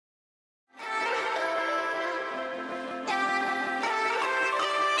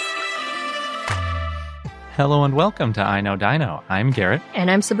Hello and welcome to I Know Dino. I'm Garrett. And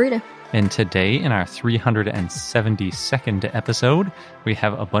I'm Sabrina. And today, in our 372nd episode, we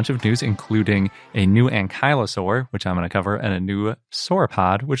have a bunch of news, including a new ankylosaur, which I'm going to cover, and a new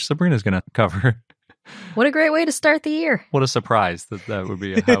sauropod, which Sabrina's going to cover. What a great way to start the year. What a surprise that would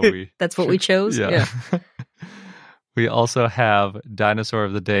be how we... That's what we chose? Yeah. We also have Dinosaur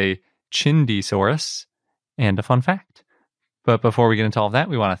of the Day, Chindesaurus, and a fun fact. But before we get into all of that,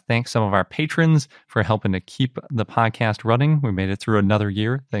 we want to thank some of our patrons for helping to keep the podcast running. We made it through another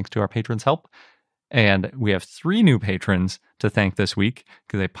year thanks to our patrons' help. And we have 3 new patrons to thank this week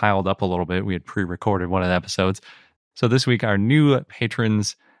because they piled up a little bit. We had pre-recorded one of the episodes. So this week, our new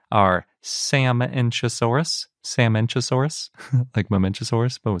patrons are Sam Enchosaurus, like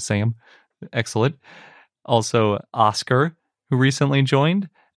Momentosaurus, but with Sam. Excellent. Also, Oscar, who recently joined,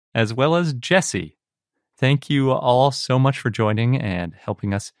 as well as Jesse. Thank you all so much for joining and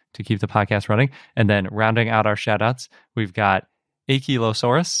helping us to keep the podcast running. And then rounding out our shout-outs, we've got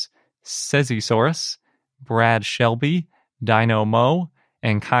Ankylosaurus, Stegouros, Brad Shelby, Dino Mo,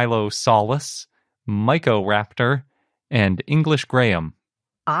 Ankylosaurus, Mycoraptor, and English Graham.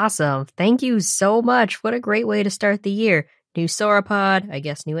 Awesome. Thank you so much. What a great way to start the year. New sauropod, I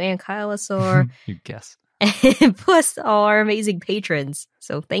guess new ankylosaur. You guess. And plus all our amazing patrons.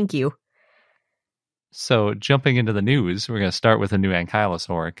 So thank you. So jumping into the news, we're going to start with a new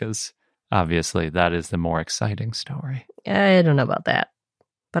ankylosaur because obviously that is the more exciting story. I don't know about that,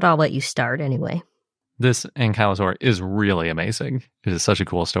 but I'll let you start anyway. This ankylosaur is really amazing. It is such a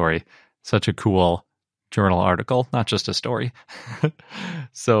cool story, such a cool journal article, not just a story.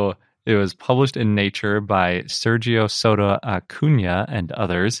 So it was published in Nature by Sergio Soto Acuna and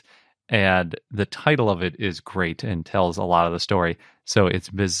others. And the title of it is great and tells a lot of the story. So it's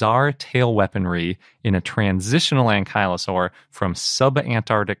bizarre tail weaponry in a transitional ankylosaur from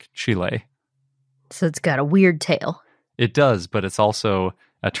sub-Antarctic Chile. So it's got a weird tail. It does, but it's also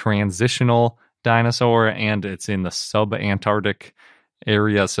a transitional dinosaur and it's in the sub-Antarctic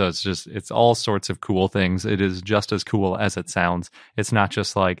area. So it's all sorts of cool things. It is just as cool as it sounds. It's not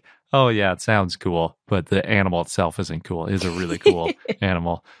just like, oh yeah, it sounds cool, but the animal itself isn't cool. It is a really cool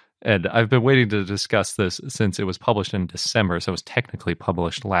animal. And I've been waiting to discuss this since it was published in December, so it was technically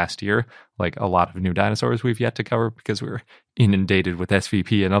published last year, like a lot of new dinosaurs we've yet to cover because we were inundated with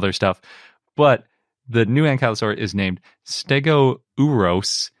SVP and other stuff. But the new ankylosaur is named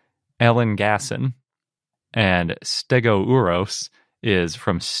Stegouros elengassen, and Stegouros is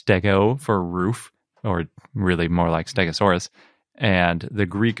from stego for roof, or really more like Stegosaurus, and the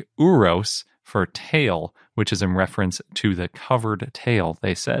Greek ouros for tail, which is in reference to the covered tail,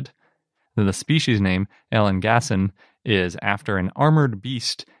 they said. Then the species name, elengassen, is after an armored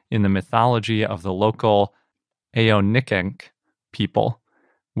beast in the mythology of the local Aeonic people,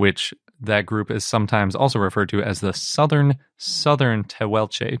 which that group is sometimes also referred to as the southern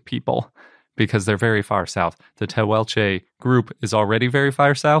Tehuelche people, because they're very far south. The Tehuelche group is already very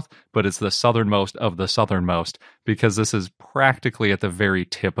far south, but it's the southernmost of the southernmost, because this is practically at the very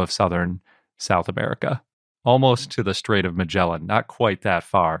tip of southern South America, almost to the Strait of Magellan. Not quite that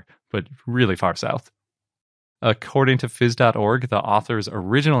far, but really far south. According to phys.org, the authors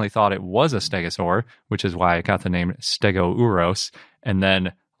originally thought it was a stegosaur, which is why it got the name Stegouros, and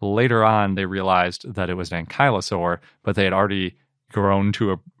then later on they realized that it was an ankylosaur, but they had already grown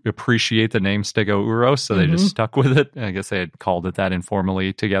to appreciate the name Stegouros, so they just stuck with it. I guess they had called it that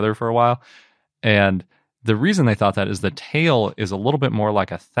informally together for a while. And the reason they thought that is the tail is a little bit more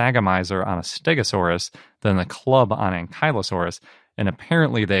like a thagomizer on a Stegosaurus than the club on Ankylosaurus. And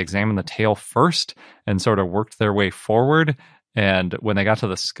apparently they examined the tail first and sort of worked their way forward. And when they got to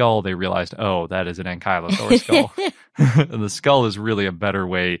the skull, they realized, oh, that is an Ankylosaur skull. And the skull is really a better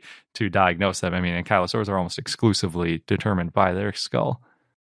way to diagnose them. I mean, Ankylosaurs are almost exclusively determined by their skull.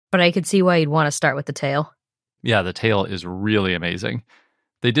 But I could see why you'd want to start with the tail. Yeah, the tail is really amazing.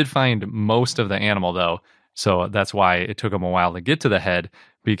 They did find most of the animal, though, so that's why it took them a while to get to the head,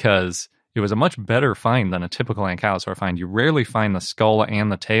 because it was a much better find than a typical ankylosaur find. You rarely find the skull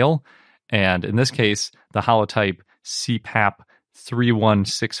and the tail, and in this case, the holotype CPAP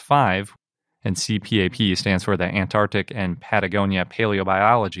 3165, and CPAP stands for the Antarctic and Patagonia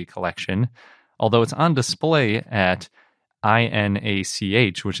Paleobiology Collection, although it's on display at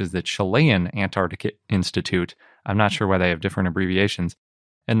INACH, which is the Chilean Antarctic Institute. I'm not sure why they have different abbreviations.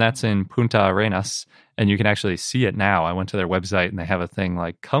 And that's in Punta Arenas, and you can actually see it now. I went to their website, and they have a thing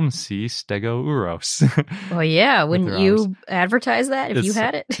like, come see Stegouros. Well, yeah, wouldn't you advertise that if you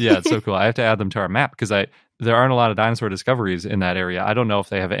had it? Yeah, it's so cool. I have to add them to our map, because there aren't a lot of dinosaur discoveries in that area. I don't know if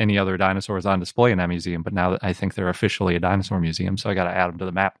they have any other dinosaurs on display in that museum, but now I think they're officially a dinosaur museum, so I got to add them to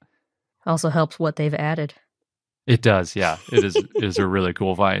the map. Also helps what they've added. It does, yeah. It is a really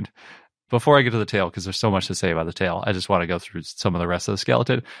cool find. Before I get to the tail, because there's so much to say about the tail, I just want to go through some of the rest of the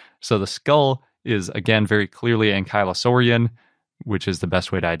skeleton. So the skull is, again, very clearly ankylosaurian, which is the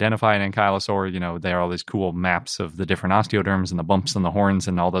best way to identify an ankylosaur. You know, there are all these cool maps of the different osteoderms and the bumps and the horns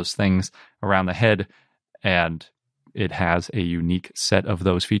and all those things around the head. And it has a unique set of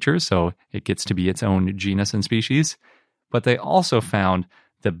those features, so it gets to be its own genus and species. But they also found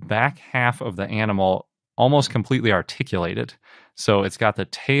the back half of the animal almost completely articulated. So it's got the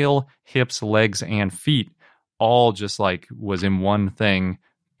tail, hips, legs, and feet all just like was in one thing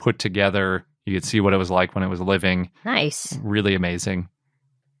put together. You could see what it was like when it was living. Nice. Really amazing.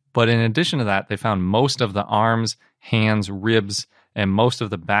 But in addition to that, they found most of the arms, hands, ribs, and most of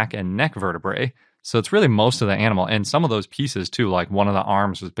the back and neck vertebrae. So it's really most of the animal. And some of those pieces, too, like one of the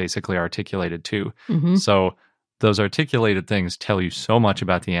arms was basically articulated, too. Mm-hmm. So those articulated things tell you so much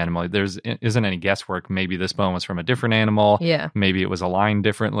about the animal. There isn't any guesswork. Maybe this bone was from a different animal. Yeah. Maybe it was aligned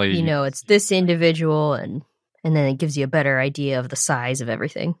differently. You know, it's this individual, and then it gives you a better idea of the size of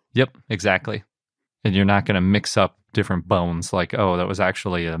everything. Yep, exactly. And you're not going to mix up different bones like, oh, that was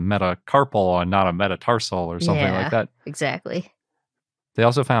actually a metacarpal and not a metatarsal or something like that. Exactly. They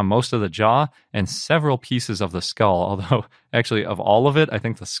also found most of the jaw and several pieces of the skull, although actually of all of it, I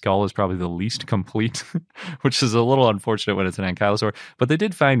think the skull is probably the least complete, which is a little unfortunate when it's an ankylosaur. But they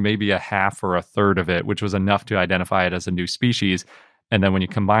did find maybe a half or a third of it, which was enough to identify it as a new species. And then when you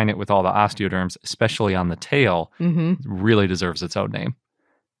combine it with all the osteoderms, especially on the tail, it really deserves its own name.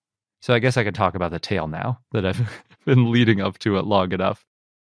 So I guess I could talk about the tail now that I've been leading up to it long enough.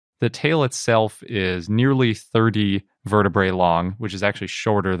 The tail itself is nearly 30 vertebrae long, which is actually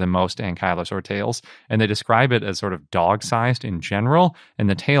shorter than most ankylosaur tails. And they describe it as sort of dog-sized in general. And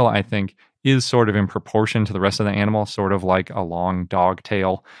the tail, I think, is sort of in proportion to the rest of the animal, sort of like a long dog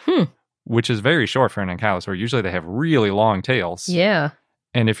tail, which is very short for an ankylosaur. Usually they have really long tails. Yeah.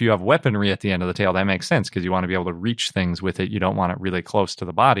 And if you have weaponry at the end of the tail, that makes sense because you want to be able to reach things with it. You don't want it really close to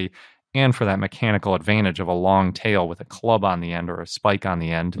the body. And for that mechanical advantage of a long tail with a club on the end or a spike on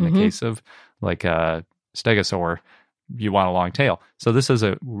the end, in the case of like a stegosaur, you want a long tail. So this is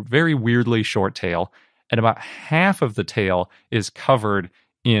a very weirdly short tail. And about half of the tail is covered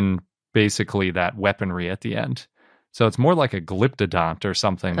in basically that weaponry at the end. So it's more like a glyptodont or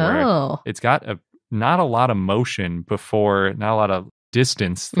something where it's got not a lot of motion before, not a lot of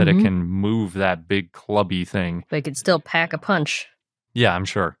distance that it can move that big clubby thing. But it could still pack a punch. Yeah, I'm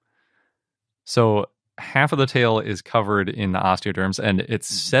sure. So half of the tail is covered in the osteoderms, and it's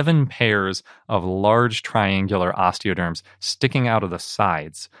 7 pairs of large triangular osteoderms sticking out of the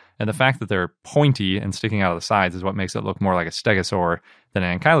sides. And the fact that they're pointy and sticking out of the sides is what makes it look more like a stegosaur than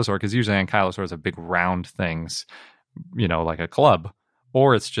an ankylosaur, because usually ankylosaurs have big round things, you know, like a club,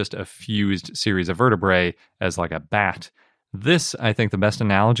 or it's just a fused series of vertebrae as like a bat. This, I think the best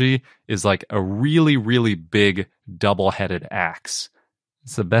analogy is like a really, really big double-headed axe.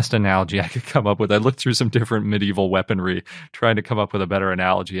 It's the best analogy I could come up with. I looked through some different medieval weaponry trying to come up with a better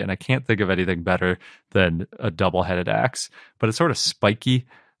analogy, and I can't think of anything better than a double-headed axe. But it's sort of spiky,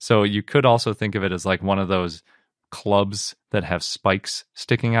 so you could also think of it as like one of those clubs that have spikes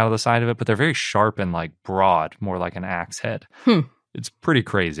sticking out of the side of it, but they're very sharp and like broad, more like an axe head. It's pretty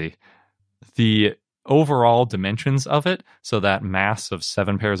crazy. The overall dimensions of it, so that mass of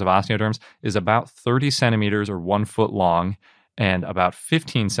 7 pairs of osteoderms, is about 30 centimeters or 1 foot long, and about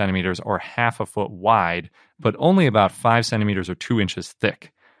 15 centimeters or half a foot wide, but only about 5 centimeters or 2 inches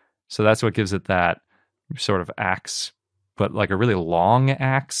thick. So that's what gives it that sort of axe, but like a really long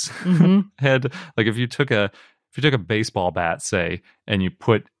axe head. Like if you took a baseball bat, say, and you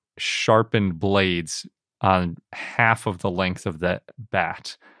put sharpened blades on half of the length of the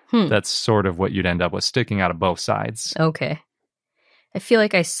bat, that's sort of what you'd end up with sticking out of both sides. Okay. I feel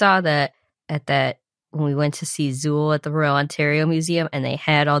like I saw that at that when we went to see Zool at the Royal Ontario Museum, and they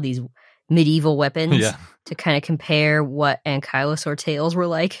had all these medieval weapons to kind of compare what ankylosaur tails were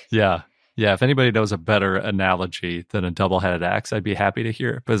like. Yeah. If anybody knows a better analogy than a double-headed axe, I'd be happy to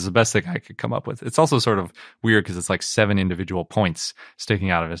hear it. But it's the best thing I could come up with. It's also sort of weird because it's like 7 individual points sticking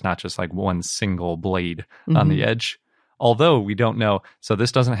out of it. It's not just like one single blade on the edge. Although we don't know, so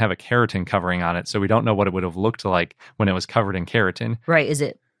this doesn't have a keratin covering on it, so we don't know what it would have looked like when it was covered in keratin. Right. Is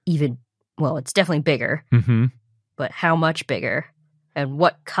it even... Well, it's definitely bigger, but how much bigger and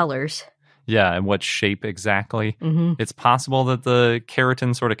what colors? Yeah, and what shape exactly. It's possible that the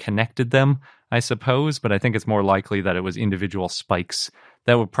keratin sort of connected them, I suppose, but I think it's more likely that it was individual spikes.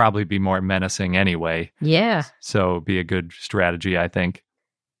 That would probably be more menacing anyway. Yeah. So it'd be a good strategy, I think.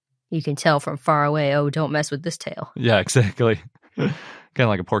 You can tell from far away, oh, don't mess with this tail. Yeah, exactly. Kind of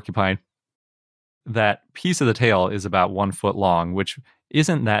like a porcupine. that piece of the tail is about 1 foot long, which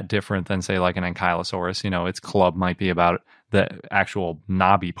isn't that different than, say, like an ankylosaurus. Its club might be about, the actual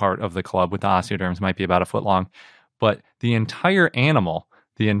knobby part of the club with the osteoderms might be about 1 foot long. But the entire animal,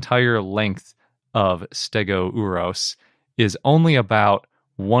 the entire length of Stegouros is only about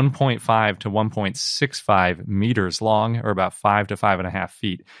 1.5 to 1.65 meters long, or about 5 to 5.5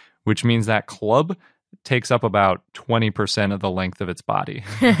 feet, which means that club takes up about 20% of the length of its body.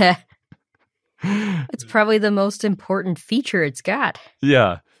 It's probably the most important feature it's got.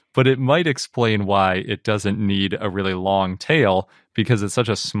 Yeah, but it might explain why it doesn't need a really long tail, because it's such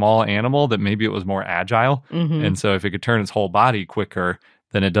a small animal that maybe it was more agile. Mm-hmm. And so if it could turn its whole body quicker,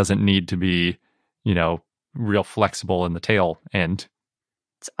 then it doesn't need to be, real flexible in the tail end.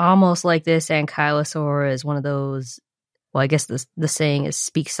 It's almost like this ankylosaur is one of those, well, I guess the saying is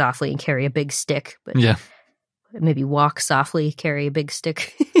speak softly and carry a big stick, but yeah, maybe walk softly, carry a big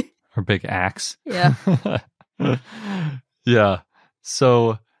stick. Or big axe. Yeah. Yeah.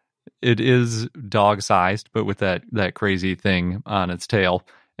 So it is dog-sized, but with that crazy thing on its tail.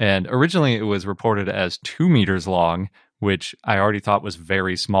 And originally it was reported as 2 meters long, which I already thought was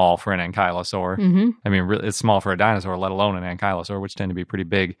very small for an ankylosaur. Mm-hmm. I mean, it's small for a dinosaur, let alone an ankylosaur, which tend to be pretty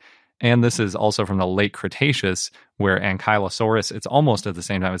big. And this is also from the late Cretaceous, where Ankylosaurus, it's almost at the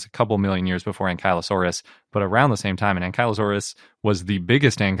same time, it's a couple million years before Ankylosaurus, but around the same time, and Ankylosaurus was the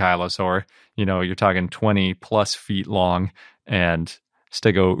biggest ankylosaur. You're talking 20 plus feet long, and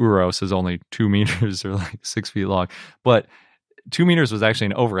Stegouros is only 2 meters or like 6 feet long. But 2 meters was actually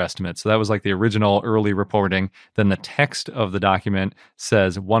an overestimate. So that was like the original early reporting. Then the text of the document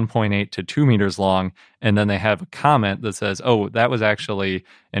says 1.8 to 2 meters long. And then they have a comment that says, oh, that was actually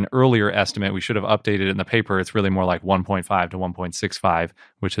an earlier estimate. We should have updated it in the paper. It's really more like 1.5 to 1.65,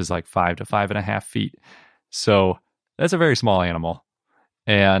 which is like 5 to 5.5 feet. So that's a very small animal.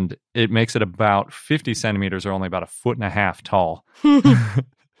 And it makes it about 50 centimeters, or only about 1.5 feet tall.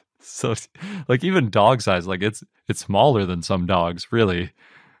 So, like, even dog size, like it's smaller than some dogs. Really,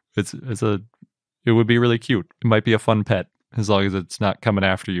 it would be really cute. It might be a fun pet, as long as it's not coming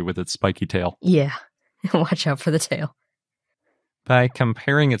after you with its spiky tail. Yeah, watch out for the tail. By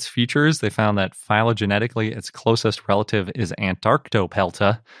comparing its features, they found that phylogenetically, its closest relative is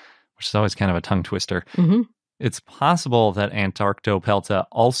Antarctopelta, which is always kind of a tongue twister. Mm-hmm. It's possible that Antarctopelta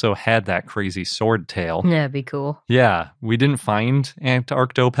also had that crazy sword tail. Yeah, that'd be cool. Yeah, we didn't find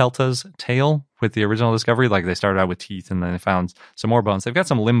Antarctopelta's tail with the original discovery. Like, they started out with teeth, and then they found some more bones. They've got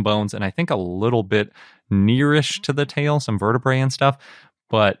some limb bones, and I think a little bit nearish to the tail, some vertebrae and stuff,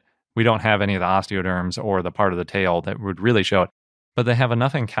 but we don't have any of the osteoderms or the part of the tail that would really show it. But they have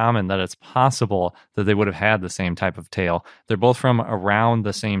enough in common that it's possible that they would have had the same type of tail. They're both from around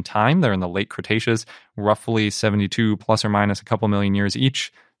the same time. They're in the late Cretaceous, roughly 72 plus or minus a couple million years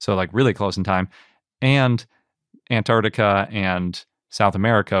each. So like really close in time. And Antarctica and South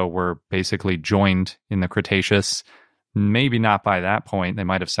America were basically joined in the Cretaceous. Maybe not by that point. They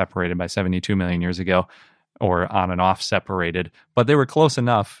might have separated by 72 million years ago, or on and off separated. But they were close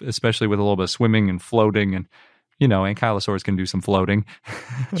enough, especially with a little bit of swimming and floating, and ankylosaurs can do some floating.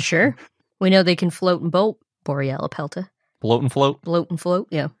 Sure. We know they can float and bolt. Rhomaleopakhus. Bloat and float? Bloat and float,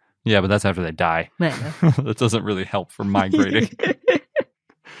 yeah. Yeah, but that's after they die. That doesn't really help for migrating.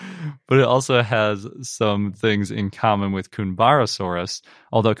 But it also has some things in common with Cumbarosaurus,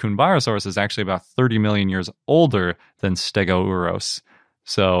 although Cumbarosaurus is actually about 30 million years older than Stegouros.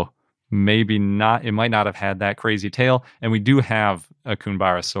 So maybe not, it might not have had that crazy tail. And we do have a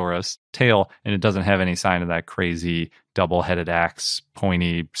Cumbarosaurus tail, and it doesn't have any sign of that crazy double-headed axe,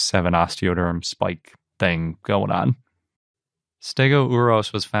 pointy 7 osteoderm spike thing going on.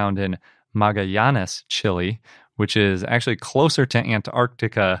 Stegouros was found in Magallanes, Chile, which is actually closer to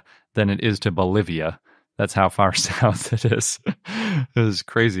Antarctica than it is to Bolivia. That's how far south it is. It is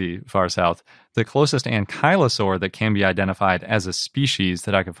crazy far south. The closest ankylosaur that can be identified as a species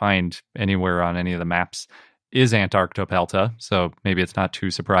that I could find anywhere on any of the maps is Antarctopelta. So maybe it's not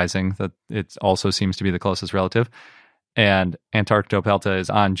too surprising that it also seems to be the closest relative. And Antarctopelta is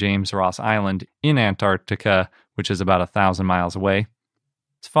on James Ross Island in Antarctica, which is about 1,000 miles away.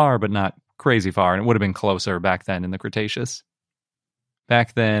 It's far, but not crazy far. And it would have been closer back then in the Cretaceous.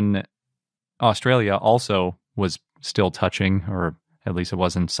 Back then, Australia also was still touching, or at least it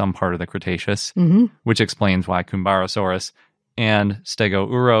was in some part of the Cretaceous, which explains why Cumbarosaurus and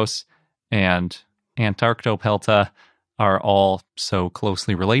Stegouros and Antarctopelta are all so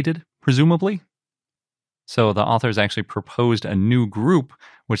closely related, presumably. So the authors actually proposed a new group,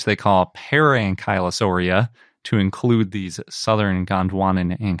 which they call Parankylosauria, to include these southern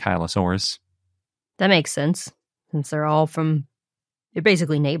Gondwanan ankylosaurs. That makes sense, since they're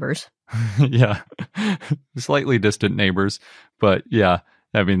basically neighbors. Yeah. Slightly distant neighbors, but yeah,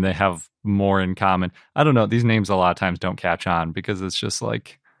 I mean, they have more in common. I don't know. These names a lot of times don't catch on because it's just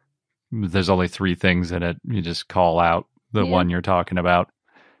like there's only 3 things in it. You just call out the one you're talking about.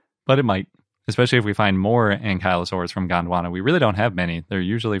 But it might, especially if we find more ankylosaurs from Gondwana. We really don't have many. They're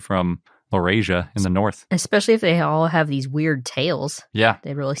usually from Laurasia in the north. Especially if they all have these weird tails. Yeah.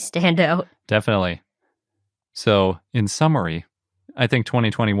 They really stand out. Definitely. So, in summary, I think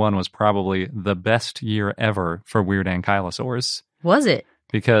 2021 was probably the best year ever for weird ankylosaurs. Was it?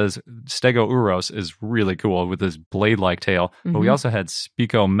 Because Stegouros is really cool with his blade-like tail, but we also had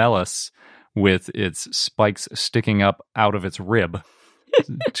Spicomelus with its spikes sticking up out of its rib.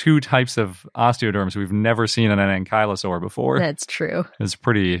 2 types of osteoderms we've never seen in an ankylosaur before. That's true. It's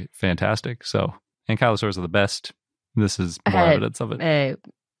pretty fantastic. So, ankylosaurs are the best. This is more evidence of it.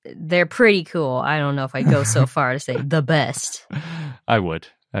 They're pretty cool. I don't know if I'd go so far to say the best. I would.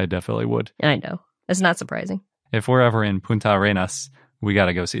 I definitely would. I know. It's not surprising. If we're ever in Punta Arenas, we got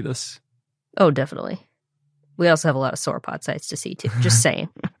to go see this. Oh, definitely. We also have a lot of sauropod sites to see, too. Just saying.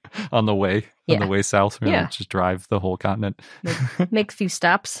 On the way south, we're gonna just drive the whole continent. Make a few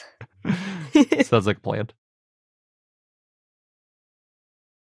stops. Sounds like a plan.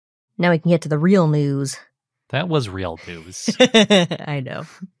 Now we can get to the real news. That was real news. I know.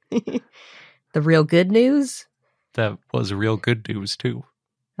 The real good news? That was real good news, too.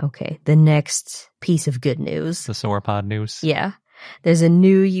 Okay, the next piece of good news. The sauropod news? Yeah. There's a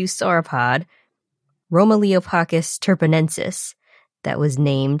new sauropod, Rhomaleopakhus turpanensis, that was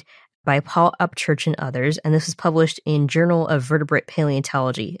named by Paul Upchurch and others, and this was published in Journal of Vertebrate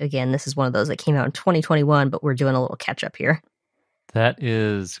Paleontology. Again, this is one of those that came out in 2021, but we're doing a little catch-up here. That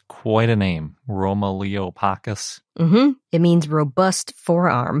is quite a name, Rhomaleopakhus. Mm-hmm. It means robust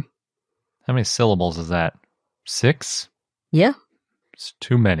forearm. How many syllables is that? 6? Yeah. It's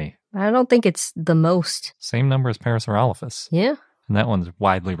too many. I don't think it's the most. Same number as Parasaurolophus. Yeah. And that one's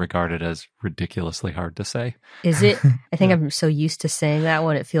widely regarded as ridiculously hard to say. Is it? I think I'm so used to saying that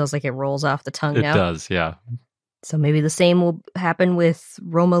one, it feels like it rolls off the tongue now. It does, yeah. So maybe the same will happen with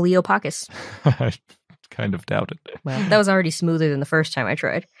Rhomaleopakhus. I kind of doubt it. Well, that was already smoother than the first time I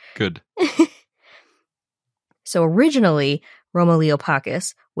tried. Good. So originally,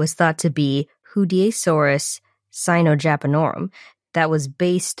 Rhomaleopakhus was thought to be Hudiosaurus sino-japanorum. That was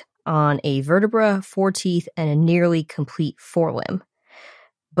based on a vertebra, 4 teeth, and a nearly complete forelimb.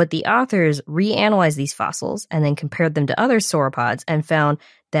 But the authors reanalyzed these fossils and then compared them to other sauropods and found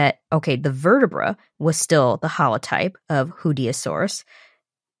that, okay, the vertebra was still the holotype of Hudiosaurus,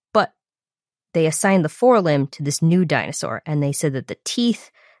 but they assigned the forelimb to this new dinosaur, and they said that the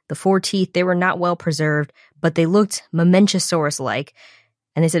teeth, the 4 teeth, they were not well preserved, but they looked Mamenchisaurus-like.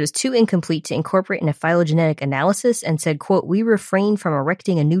 And they said it was too incomplete to incorporate in a phylogenetic analysis and said, quote, "We refrain from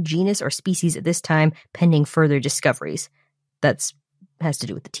erecting a new genus or species at this time pending further discoveries." That has to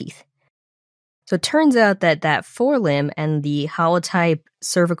do with the teeth. So it turns out that that forelimb and the holotype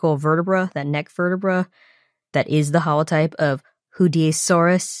cervical vertebra, that neck vertebra, that is the holotype of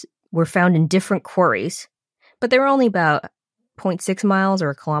Hudiosaurus, were found in different quarries. But they were only about 0.6 miles or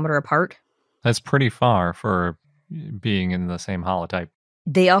a kilometer apart. That's pretty far for being in the same holotype.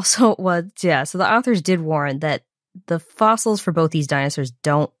 They also so the authors did warn that the fossils for both these dinosaurs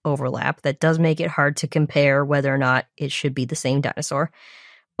don't overlap. That does make it hard to compare whether or not it should be the same dinosaur.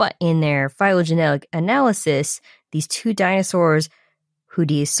 But in their phylogenetic analysis, these 2 dinosaurs,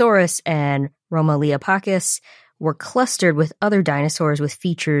 Hudiosaurus and Rhomaleopakhus, were clustered with other dinosaurs with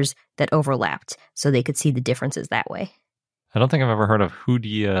features that overlapped, so they could see the differences that way. I don't think I've ever heard of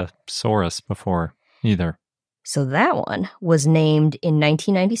Hudiosaurus before either. So that one was named in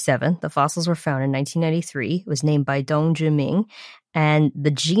 1997. The fossils were found in 1993. It was named by Dong Jiming. And the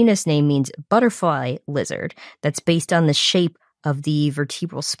genus name means butterfly lizard. That's based on the shape of the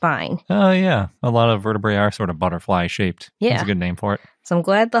vertebral spine. Oh, yeah. A lot of vertebrae are sort of butterfly-shaped. Yeah. That's a good name for it. So I'm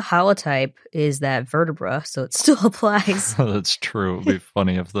glad the holotype is that vertebra, so it still applies. That's true. It would be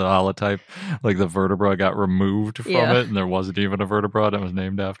funny if the holotype, like the vertebra got removed from it, and there wasn't even a vertebra, and it was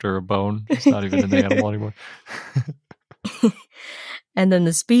named after a bone. It's not even in the animal anymore. And then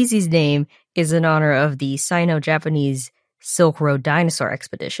the species name is in honor of the Sino-Japanese Silk Road Dinosaur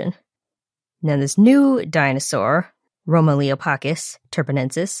Expedition. Now this new dinosaur, Rhomaleopakhus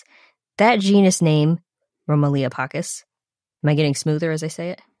turpanensis, that genus name, Rhomaleopakhus, am I getting smoother as I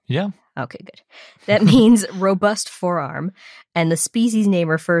say it? Yeah. Okay, good. That means robust forearm, and the species name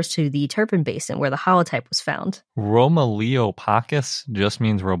refers to the Turpan Basin where the holotype was found. Rhomaleopakhus just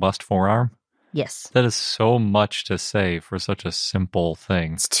means robust forearm? Yes. That is so much to say for such a simple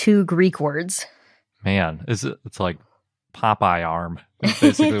thing. It's 2 Greek words. Man, it's like Popeye arm. That's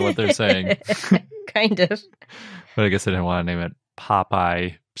basically what they're saying. Kind of. But I guess they didn't want to name it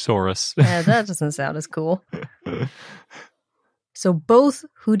Popeye-saurus. Yeah, that doesn't sound as cool. So both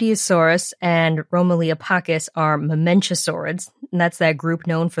Hudiosaurus and Rhomaleopakhus are mamenchosaurids, and that's that group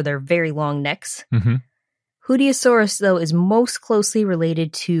known for their very long necks. Mm-hmm. Hudiosaurus, though, is most closely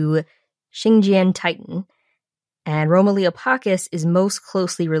related to Xinjiang titan, and Rhomaleopakhus is most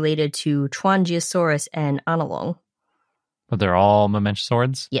closely related to Chwangiasaurus and Anilong. But they're all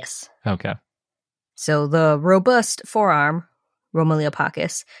mamenchosaurids? Yes. Okay. So the robust forearm,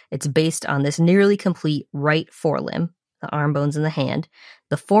 Rhomaleopakhus, it's based on this nearly complete right forelimb, the arm bones in the hand.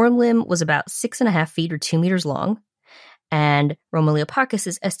 The forelimb was about 6.5 feet or 2 meters long, and Rhomaleopakhus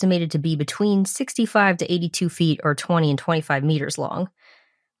is estimated to be between 65 to 82 feet or 20 and 25 meters long.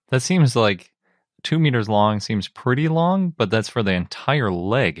 That seems like 2 meters long seems pretty long, but that's for the entire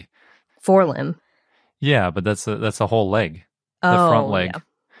leg. Forelimb. Yeah, but that's the whole leg, the front leg. Yeah.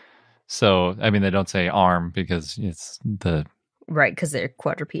 So, I mean, they don't say arm because it's the... Right, because they're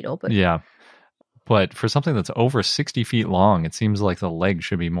quadrupedal. But yeah. But for something that's over 60 feet long, it seems like the leg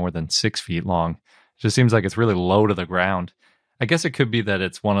should be more than 6 feet long. It just seems like it's really low to the ground. I guess it could be that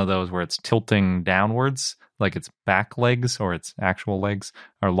it's one of those where it's tilting downwards, like its back legs or its actual legs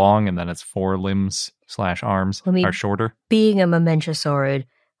are long, and then its forelimbs / arms are shorter. Being a mamenchosaurid,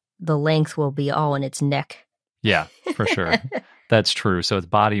 the length will be all in its neck. Yeah, for sure. That's true. So its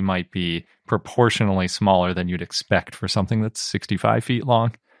body might be proportionally smaller than you'd expect for something that's 65 feet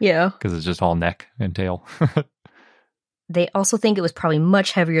long. Yeah. Because it's just all neck and tail. They also think it was probably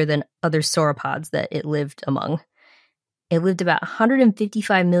much heavier than other sauropods that it lived among. It lived about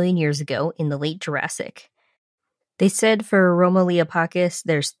 155 million years ago in the late Triassic. They said for Rhomaleopakhus,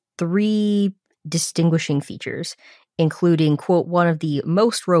 there's 3 distinguishing features, including, quote, one of the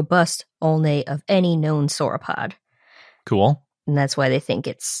most robust ulnae of any known sauropod. Cool. And that's why they think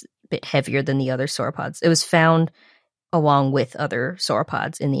it's a bit heavier than the other sauropods. It was found along with other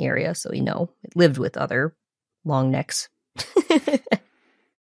sauropods in the area, so it lived with other long necks.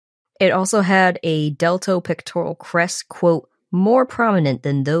 It also had a deltopectoral crest, quote, more prominent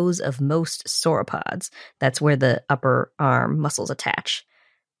than those of most sauropods. That's where the upper arm muscles attach.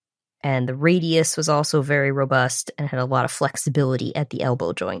 And the radius was also very robust and had a lot of flexibility at the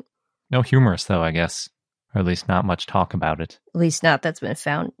elbow joint. No humerus, though, I guess. Or at least not much talk about it. At least not that's been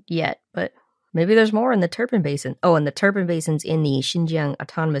found yet, but maybe there's more in the Turpan Basin. Oh, and the Turpan Basin's in the Xinjiang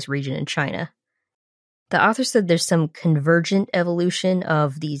Autonomous Region in China. The author said there's some convergent evolution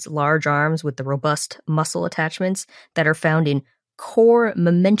of these large arms with the robust muscle attachments that are found in core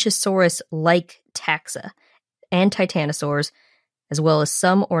Mamenchosaurus-like taxa and titanosaurs, as well as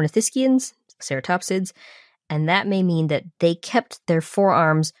some ornithischians, ceratopsids, and that may mean that they kept their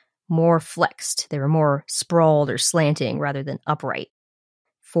forearms more flexed. They were more sprawled or slanting rather than upright.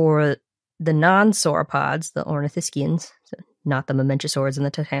 For the non-sauropods, the ornithischians, so not the mamenchosaurs and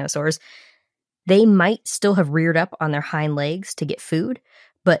the titanosaurs, they might still have reared up on their hind legs to get food,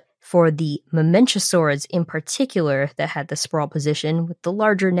 but for the mamenchosaurids in particular that had the sprawl position with the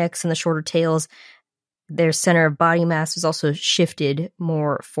larger necks and the shorter tails, their center of body mass was also shifted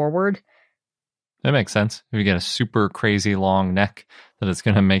more forward. That makes sense. If you get a super crazy long neck, that it's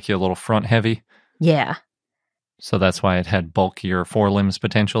going to make you a little front heavy. Yeah. So that's why it had bulkier forelimbs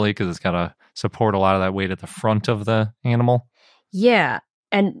potentially, because it's got to support a lot of that weight at the front of the animal. Yeah.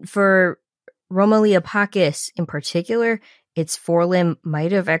 And for Rhomaleopakhus in particular, its forelimb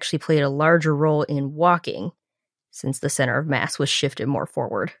might have actually played a larger role in walking, since the center of mass was shifted more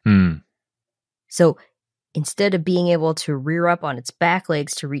forward. So instead of being able to rear up on its back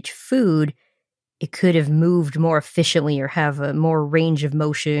legs to reach food, it could have moved more efficiently or have a more range of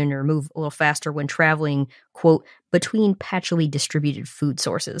motion or move a little faster when traveling, quote, between patchily distributed food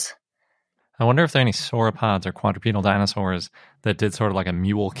sources. I wonder if there are any sauropods or quadrupedal dinosaurs that did sort of like a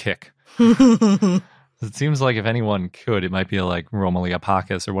mule kick. It seems like if anyone could, it might be like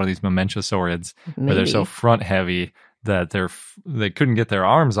Rhomaleopakhus or one of these mamenchosaurids, where they're so front heavy that they couldn't get their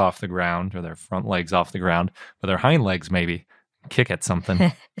arms off the ground or their front legs off the ground, but their hind legs maybe kick at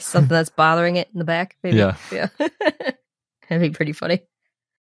something. Something that's bothering it in the back, maybe. Yeah. That'd be pretty funny.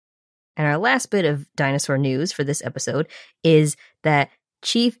 And our last bit of dinosaur news for this episode is that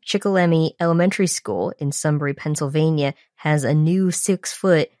Chief Shikellamy Elementary School in Sunbury, Pennsylvania has a new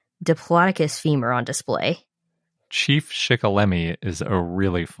 6-foot Diplodocus femur on display. Chief Shikellamy is a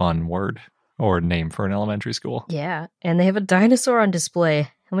really fun word or name for an elementary school. Yeah, and they have a dinosaur on display.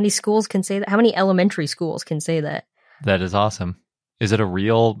 How many schools can say that? How many elementary schools can say that? That is awesome. Is it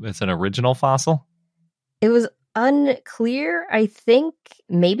it's an original fossil? It was unclear, I think,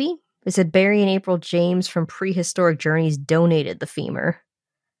 maybe. They said Barry and April James from Prehistoric Journeys donated the femur.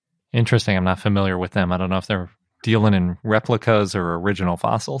 Interesting. I'm not familiar with them. I don't know if they're dealing in replicas or original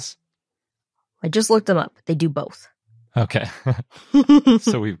fossils. I just looked them up. They do both. Okay.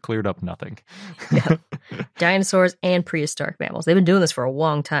 So we've cleared up nothing. Yeah. Dinosaurs and prehistoric mammals. They've been doing this for a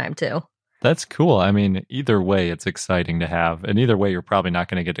long time, too. That's cool. I mean, either way, it's exciting to have. And either way, you're probably not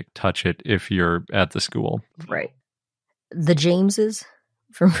going to get to touch it if you're at the school. Right. The Jameses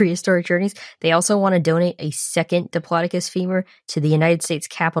from Prehistoric Journeys, they also want to donate a second Diplodocus femur to the United States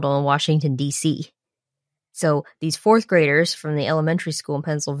Capitol in Washington, D.C. So these fourth graders from the elementary school in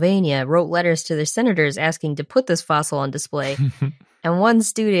Pennsylvania wrote letters to their senators asking to put this fossil on display. And one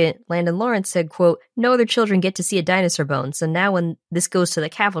student, Landon Lawrence, said, quote, "No other children get to see a dinosaur bone, so now when this goes to the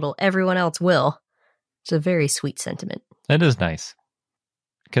Capitol, everyone else will." It's a very sweet sentiment. That is nice.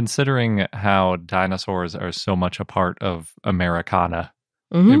 Considering how dinosaurs are so much a part of Americana,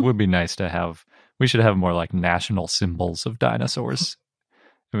 it would be nice to have, we should have more like national symbols of dinosaurs.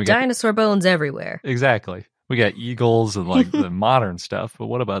 Dinosaur bones everywhere. Exactly. We got eagles and like the modern stuff, but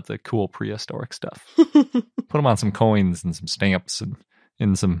what about the cool prehistoric stuff? Put them on some coins and some stamps and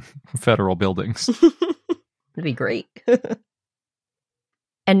in some federal buildings. That'd be great.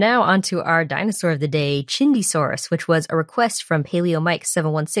 And now on to our dinosaur of the day, Chindesaurus, which was a request from Paleo Mike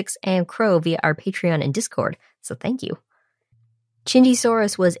 716 and Crow via our Patreon and Discord. So thank you.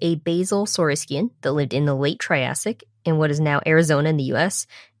 Chindesaurus was a basal saurischian that lived in the Late Triassic in what is now Arizona in the U.S.,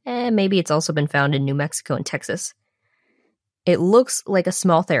 and maybe it's also been found in New Mexico and Texas. It looks like a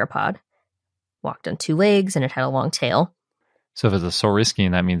small theropod, walked on two legs, and it had a long tail. So if it's a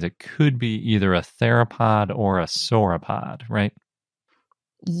saurischian, that means it could be either a theropod or a sauropod, right?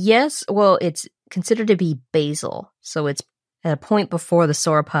 Yes, well, it's considered to be basal, so it's at a point before the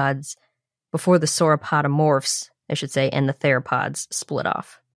sauropods, before the sauropodomorphs, I should say, and the theropods split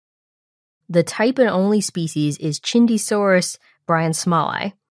off. The type and only species is Chindesaurus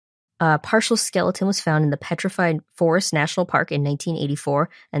bryansmalli. A partial skeleton was found in the Petrified Forest National Park in 1984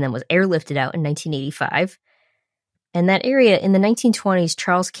 and then was airlifted out in 1985. In that area, in the 1920s,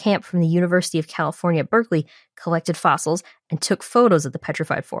 Charles Camp from the University of California at Berkeley collected fossils and took photos of the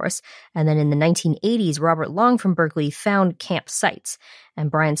petrified forest. And then in the 1980s, Robert Long from Berkeley found Camp sites. And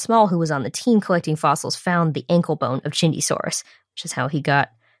Bryan Small, who was on the team collecting fossils, found the ankle bone of Chindesaurus, which is how he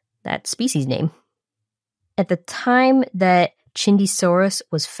got that species name. At the time that Chindesaurus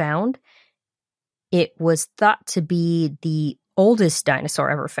was found, it was thought to be the oldest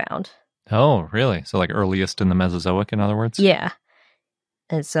dinosaur ever found. Oh, really? So like earliest in the Mesozoic, in other words? Yeah.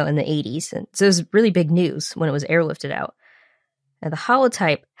 And so in the 80s. And so it was really big news when it was airlifted out. Now, the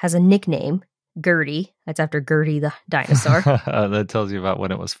holotype has a nickname, Gertie. That's after Gertie the dinosaur. That tells you about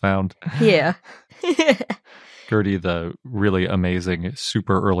when it was found. Yeah. Gertie, the really amazing,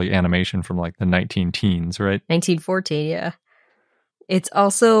 super early animation from like the 19-teens, right? 1914, yeah. It's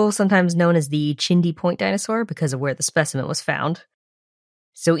also sometimes known as the Chinde Point dinosaur because of where the specimen was found.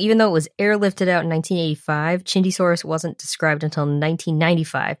 So even though it was airlifted out in 1985, Chindesaurus wasn't described until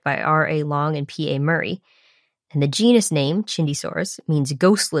 1995 by R.A. Long and P.A. Murray. And the genus name, Chindesaurus, means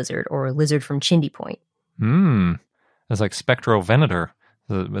ghost lizard or lizard from Chinde Point. That's like Spectrovenator.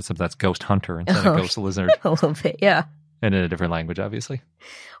 That's ghost hunter instead of ghost lizard. A little bit, yeah. And in a different language, obviously.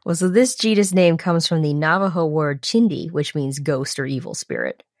 Well, so this genus name comes from the Navajo word chindi, which means ghost or evil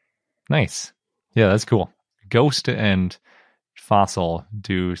spirit. Nice. Yeah, that's cool. Ghost and fossil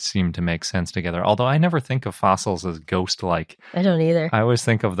do seem to make sense together. Although I never think of fossils as ghost-like. I don't either. I always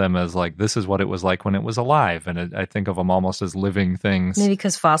think of them as like, this is what it was like when it was alive. And I think of them almost as living things. Maybe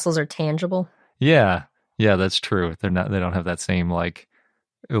because fossils are tangible. Yeah. Yeah, that's true. They don't have that same like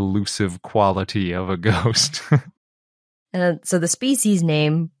elusive quality of a ghost. So the species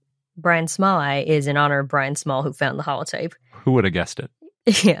name, bryansmalli, is in honor of Bryan Small, who found the holotype. Who would have guessed it?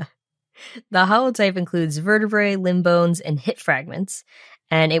 Yeah. The holotype includes vertebrae, limb bones, and hip fragments,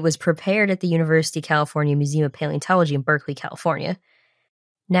 and it was prepared at the University of California Museum of Paleontology in Berkeley, California.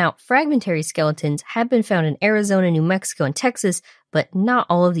 Now, fragmentary skeletons have been found in Arizona, New Mexico, and Texas, but not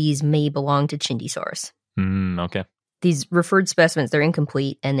all of these may belong to Chindesaurus. Okay. These referred specimens, they're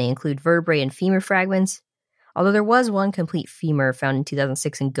incomplete, and they include vertebrae and femur fragments, although there was one complete femur found in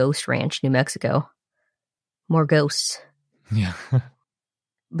 2006 in Ghost Ranch, New Mexico. More ghosts. Yeah.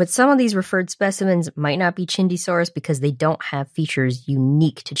 But some of these referred specimens might not be Chindesaurus because they don't have features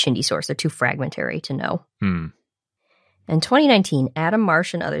unique to Chindesaurus. They're too fragmentary to know. In 2019, Adam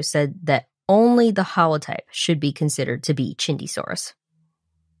Marsh and others said that only the holotype should be considered to be Chindesaurus.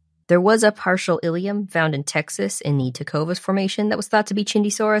 There was a partial ilium found in Texas in the Tecovas Formation that was thought to be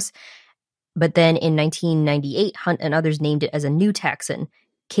Chindesaurus, but then in 1998, Hunt and others named it as a new taxon,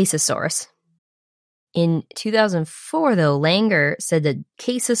 Caesasaurus. In 2004, though, Langer said that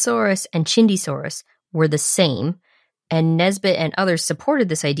Caesasaurus and Chindesaurus were the same, and Nesbitt and others supported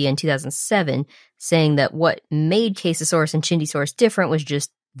this idea in 2007, saying that what made Caesasaurus and Chindesaurus different was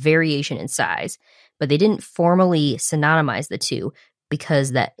just variation in size, but they didn't formally synonymize the two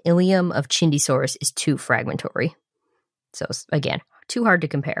because that ilium of Chindesaurus is too fragmentary. So, again, too hard to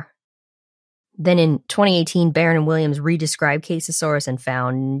compare. Then in 2018, Barron and Williams redescribed Caesasaurus and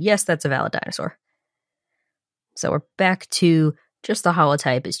found, yes, that's a valid dinosaur. So we're back to just the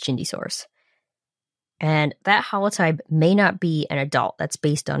holotype is Chindesaurus. And that holotype may not be an adult. That's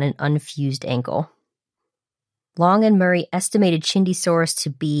based on an unfused ankle. Long and Murray estimated Chindesaurus to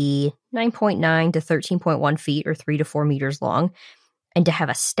be 9.9 to 13.1 feet or 3 to 4 meters long, and to have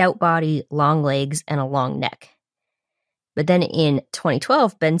a stout body, long legs, and a long neck. But then in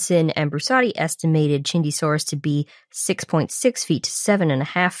 2012, Benson and Brusati estimated Chindesaurus to be 6.6 feet to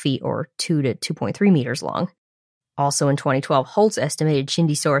 7.5 feet or 2 to 2.3 meters long. Also in 2012, Holtz estimated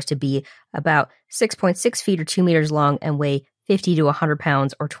Chindesaurus to be about 6.6 feet or 2 meters long and weigh 50 to 100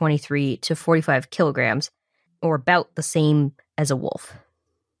 pounds or 23 to 45 kilograms, or about the same as a wolf.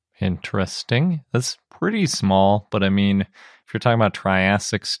 Interesting. That's pretty small, but I mean, if you're talking about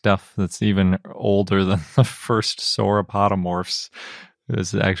Triassic stuff that's even older than the first sauropodomorphs,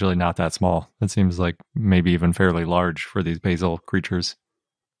 it's actually not that small. It seems like maybe even fairly large for these basal creatures.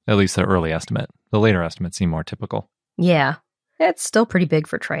 At least the early estimate. The later estimates seem more typical. Yeah, it's still pretty big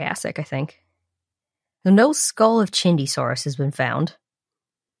for Triassic, I think. No skull of Chindesaurus has been found,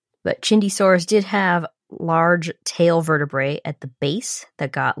 but Chindesaurus did have large tail vertebrae at the base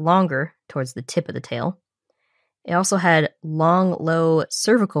that got longer towards the tip of the tail. It also had long, low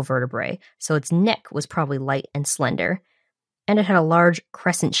cervical vertebrae, so its neck was probably light and slender, and it had a large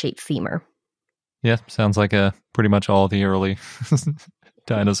crescent-shaped femur. Yeah, sounds like pretty much all the early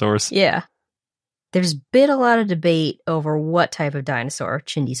dinosaurs. Yeah. There's been a lot of debate over what type of dinosaur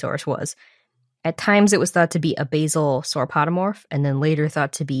Chindesaurus was. At times it was thought to be a basal sauropodomorph, and then later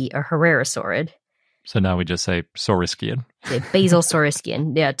thought to be a hererosaurid. So now we just say saurischian. Basal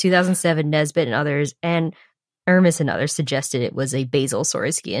saurischian. Yeah, 2007, Nesbitt and others, and Ermis and others suggested it was a basal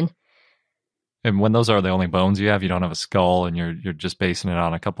saurischian. And when those are the only bones you have don't have a skull, and you're just basing it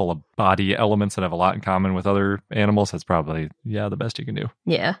on a couple of body elements that have a lot in common with other animals, that's probably, the best you can do.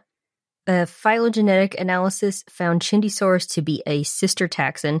 Yeah. A phylogenetic analysis found Chindesaurus to be a sister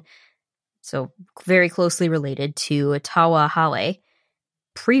taxon, so very closely related to Tawa hale.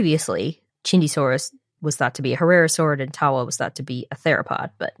 Previously, Chindesaurus was thought to be a hererosaurid and Tawa was thought to be a theropod,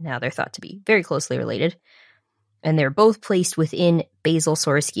 but now they're thought to be very closely related. And they're both placed within basal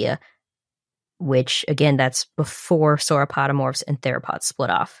Saurischia, which, again, that's before sauropodomorphs and theropods split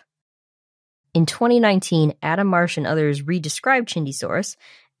off. In 2019, Adam Marsh and others redescribed Chindesaurus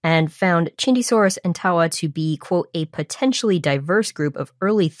and found Chindesaurus and Tawa to be, quote, a potentially diverse group of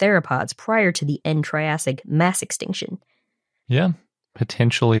early theropods prior to the end Triassic mass extinction. Yeah,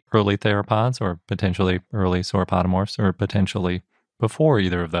 potentially early theropods, or potentially early sauropodomorphs, or potentially before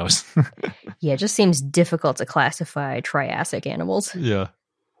either of those. Yeah, it just seems difficult to classify Triassic animals. Yeah.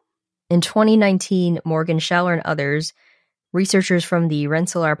 In 2019, Morgan Schaller and others, researchers from the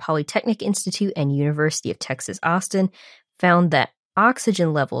Rensselaer Polytechnic Institute and University of Texas, Austin, found that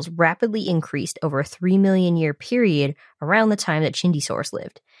oxygen levels rapidly increased over a 3 million year period around the time that Chindesaurus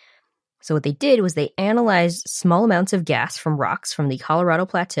lived. So what they did was they analyzed small amounts of gas from rocks from the Colorado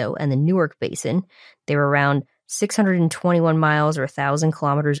Plateau and the Newark Basin. They were around 621 miles or 1,000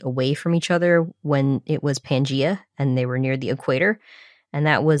 kilometers away from each other when it was Pangea, and they were near the equator. And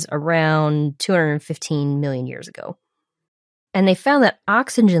that was around 215 million years ago. And they found that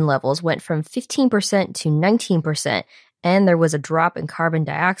oxygen levels went from 15% to 19%, and there was a drop in carbon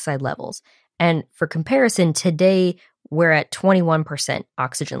dioxide levels. And for comparison, today we're at 21%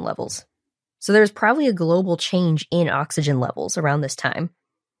 oxygen levels. So there's probably a global change in oxygen levels around this time.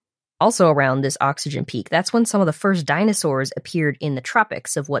 Also around this oxygen peak, that's when some of the first dinosaurs appeared in the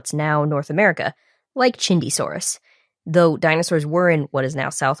tropics of what's now North America, like Chindesaurus. Though dinosaurs were in what is now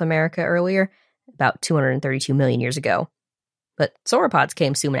South America earlier, about 232 million years ago. But sauropods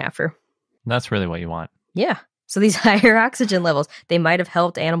came soon after. That's really what you want. Yeah. So these higher oxygen levels, they might have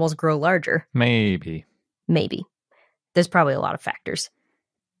helped animals grow larger. Maybe. There's probably a lot of factors.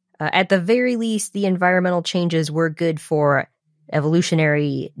 At the very least, the environmental changes were good for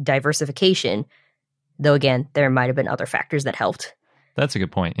evolutionary diversification. Though again, there might have been other factors that helped. That's a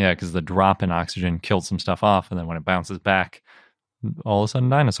good point. Yeah, because the drop in oxygen killed some stuff off, and then when it bounces back, all of a sudden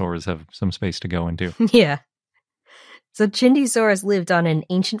dinosaurs have some space to go into. Yeah. So Chindesaurus lived on an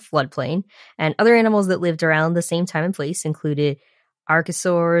ancient floodplain, and other animals that lived around the same time and place included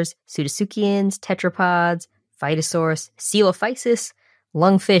archosaurs, pseudoscians, tetrapods, phytosaurs, coelophysis,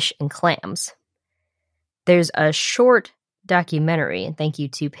 lungfish, and clams. There's a short documentary, and thank you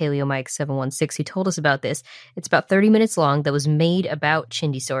to PaleoMike716 who told us about this. It's about 30 minutes long that was made about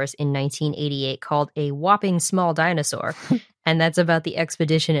Chindesaurus in 1988 called A Whopping Small Dinosaur. And that's about the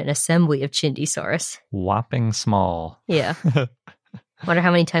expedition and assembly of Chindesaurus. Whopping Small. Yeah. Wonder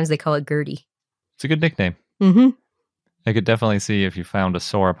how many times they call it Gertie. It's a good nickname. Mm-hmm. I could definitely see if you found a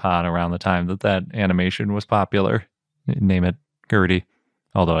sauropod around the time that animation was popular. Name it Gertie.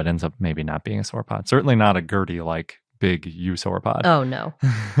 Although it ends up maybe not being a sauropod. Certainly not a Gertie-like big eusauropod. Oh, no.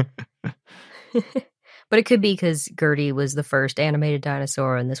 But it could be because Gertie was the first animated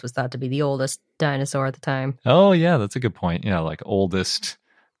dinosaur, and this was thought to be the oldest dinosaur at the time. Oh, yeah, that's a good point. Yeah, like oldest,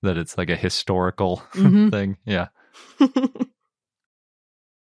 that it's like a historical thing. Yeah.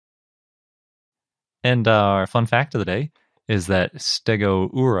 And our fun fact of the day is that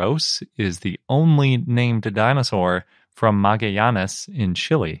Stegouros is the only named dinosaur from Magallanes in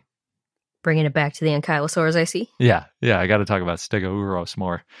Chile. Bringing it back to the ankylosaurs, I see. Yeah, I got to talk about Stegouros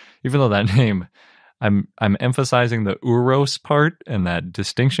more. Even though that name, I'm emphasizing the Uros part and that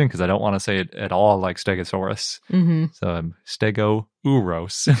distinction because I don't want to say it at all like Stegosaurus. Mm-hmm. So I'm Stegouros.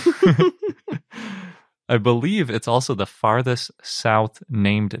 I believe it's also the farthest south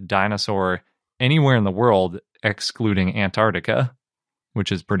named dinosaur anywhere in the world, excluding Antarctica,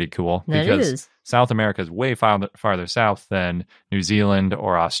 which is pretty cool. That because is. South America is way farther south than New Zealand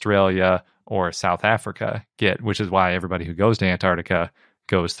or Australia or South Africa get, which is why everybody who goes to Antarctica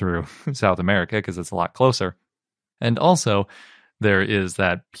goes through South America because it's a lot closer. And also, there is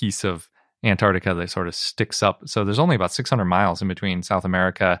that piece of Antarctica that sort of sticks up. So there's only about 600 miles in between South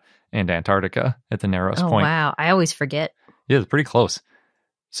America and Antarctica at the narrowest point. Oh, wow. I always forget. Yeah, it's pretty close.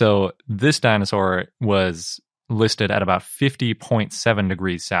 So this dinosaur was listed at about 50.7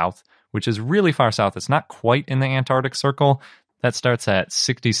 degrees south, which is really far south. It's not quite in the Antarctic Circle. That starts at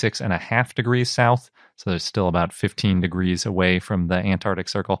 66.5 degrees south. So there's still about 15 degrees away from the Antarctic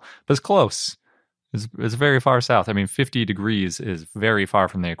Circle, but it's close. It's very far south. I mean, 50 degrees is very far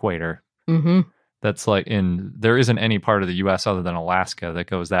from the equator. Mm-hmm. That's like there isn't any part of the U.S. other than Alaska that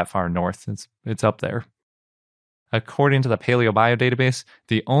goes that far north. It's up there. According to the Paleobio database,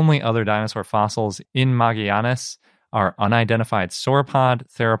 the only other dinosaur fossils in Magallanes are unidentified sauropod,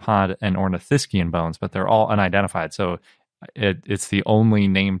 theropod, and ornithischian bones, but they're all unidentified. So it's the only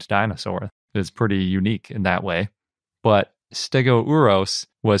named dinosaur. It's pretty unique in that way. But Stegouros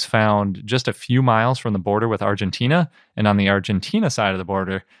was found just a few miles from the border with Argentina, and on the Argentina side of the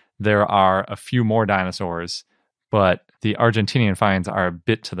border, there are a few more dinosaurs, but the Argentinian finds are a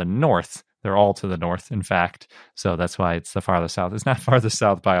bit to the north. They're all to the north, in fact. So that's why it's the farthest south. It's not farthest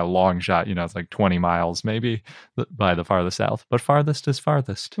south by a long shot. It's like 20 miles maybe by the farthest south. But farthest is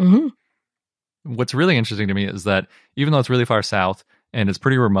farthest. Mm-hmm. What's really interesting to me is that even though it's really far south and it's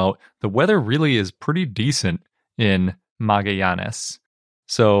pretty remote, the weather really is pretty decent in Magallanes.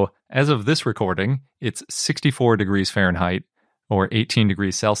 So as of this recording, it's 64 degrees Fahrenheit or 18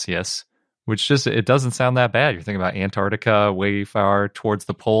 degrees Celsius, which it doesn't sound that bad. You're thinking about Antarctica way far towards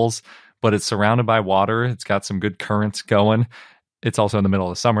the poles, but it's surrounded by water. It's got some good currents going. It's also in the middle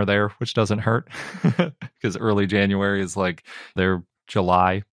of summer there, which doesn't hurt because early January is like their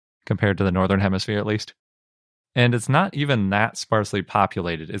July compared to the Northern Hemisphere, at least. And it's not even that sparsely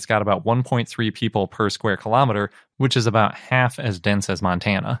populated. It's got about 1.3 people per square kilometer, which is about half as dense as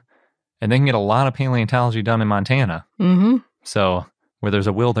Montana. And they can get a lot of paleontology done in Montana. Mm-hmm. So where there's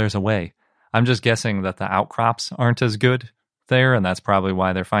a will, there's a way. I'm just guessing that the outcrops aren't as good there, and that's probably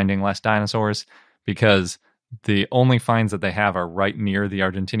why they're finding less dinosaurs, because the only finds that they have are right near the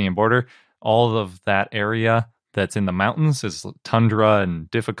Argentinian border. All of that area that's in the mountains is tundra and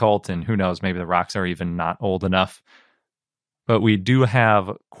difficult, and who knows, maybe the rocks are even not old enough. But we do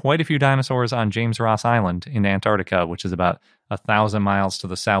have quite a few dinosaurs on James Ross Island in Antarctica, which is about 1,000 miles to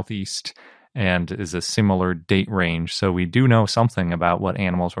the southeast and is a similar date range. So we do know something about what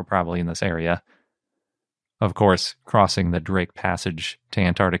animals were probably in this area. Of course, crossing the Drake Passage to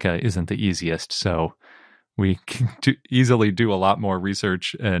Antarctica isn't the easiest, so we can easily do a lot more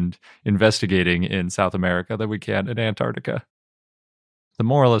research and investigating in South America than we can in Antarctica. The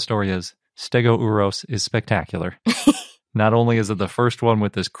moral of the story is Stegouros is spectacular. Not only is it the first one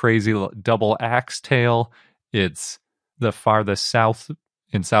with this crazy double axe tail, it's the farthest south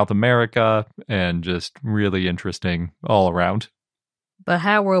in South America and just really interesting all around. But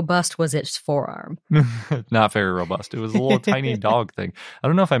how robust was its forearm? Not very robust. It was a little tiny dog thing. I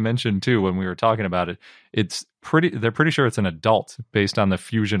don't know if I mentioned too when we were talking about it. They're pretty sure it's an adult based on the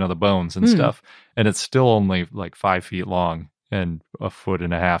fusion of the bones and stuff. And it's still only like 5 feet long. and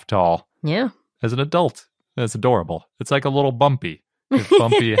 1.5 feet tall. Yeah. As an adult, that's adorable. It's like a little Bumpy. If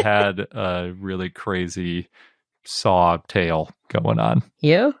Bumpy had a really crazy saw tail going on.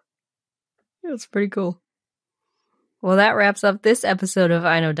 Yeah. That's pretty cool. Well, that wraps up this episode of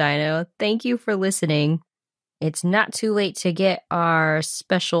I Know Dino. Thank you for listening. It's not too late to get our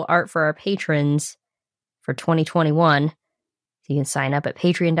special art for our patrons for 2021. You can sign up at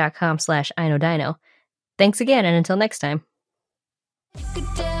patreon.com/iknowdino. Thanks again, and until next time.